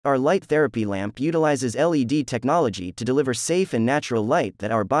Our light therapy lamp utilizes LED technology to deliver safe and natural light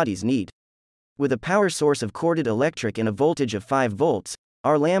that our bodies need. With a power source of corded electric and a voltage of 5 volts,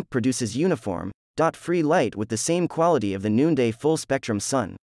 our lamp produces uniform, dot-free light with the same quality of the noonday full-spectrum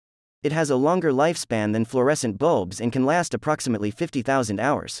sun. It has a longer lifespan than fluorescent bulbs and can last approximately 50,000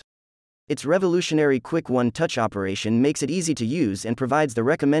 hours. Its revolutionary quick one-touch operation makes it easy to use and provides the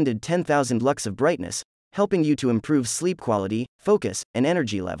recommended 10,000 lux of brightness, helping you to improve sleep quality, focus, and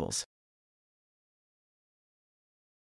energy levels.